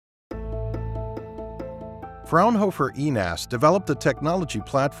Fraunhofer ENAS developed a technology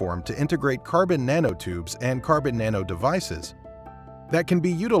platform to integrate carbon nanotubes and carbon nanodevices that can be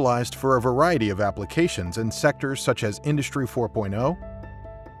utilized for a variety of applications in sectors such as Industry 4.0,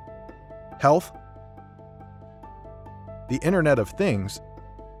 health, the Internet of Things,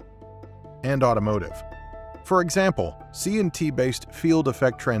 and automotive. For example, CNT-based field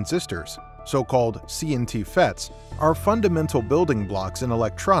effect transistors, so-called CNT FETs, are fundamental building blocks in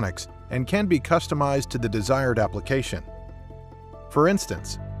electronics and can be customized to the desired application. For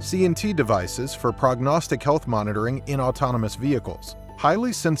instance, CNT devices for prognostic health monitoring in autonomous vehicles.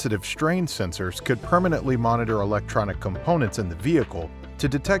 Highly sensitive strain sensors could permanently monitor electronic components in the vehicle to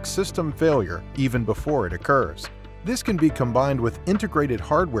detect system failure even before it occurs. This can be combined with integrated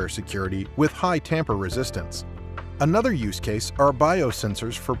hardware security with high tamper resistance. Another use case are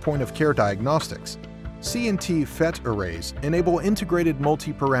biosensors for point-of-care diagnostics. CNT FET arrays enable integrated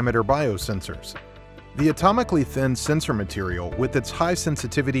multi-parameter biosensors. The atomically thin sensor material, with its high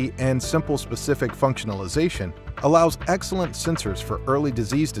sensitivity and simple specific functionalization, allows excellent sensors for early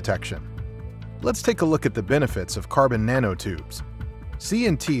disease detection. Let's take a look at the benefits of carbon nanotubes.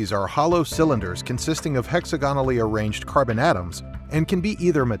 CNTs are hollow cylinders consisting of hexagonally arranged carbon atoms and can be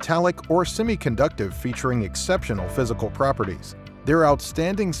either metallic or semiconductive, featuring exceptional physical properties. Their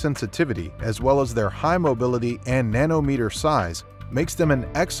outstanding sensitivity, as well as their high mobility and nanometer size, makes them an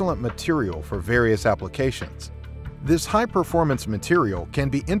excellent material for various applications. This high-performance material can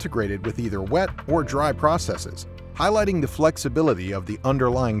be integrated with either wet or dry processes, highlighting the flexibility of the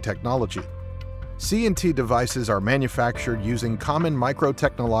underlying technology. CNT devices are manufactured using common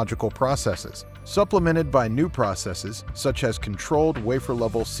microtechnological processes, supplemented by new processes such as controlled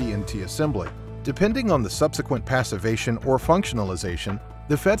wafer-level CNT assembly. Depending on the subsequent passivation or functionalization,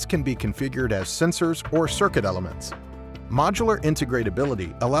 the FETs can be configured as sensors or circuit elements. Modular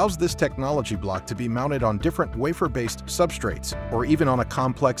integratability allows this technology block to be mounted on different wafer-based substrates or even on a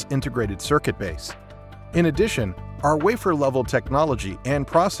complex integrated circuit base. In addition, our wafer-level technology and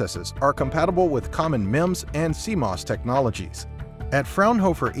processes are compatible with common MEMS and CMOS technologies. At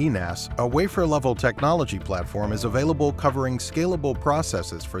Fraunhofer ENAS, a wafer-level technology platform is available covering scalable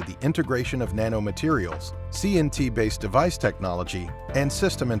processes for the integration of nanomaterials, CNT-based device technology, and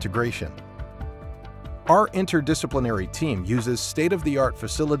system integration. Our interdisciplinary team uses state-of-the-art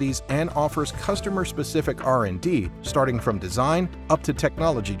facilities and offers customer-specific R&D starting from design up to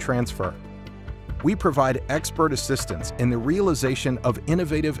technology transfer. We provide expert assistance in the realization of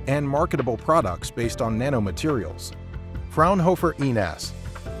innovative and marketable products based on nanomaterials. Fraunhofer ENAS.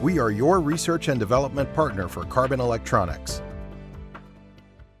 We are your research and development partner for carbon electronics.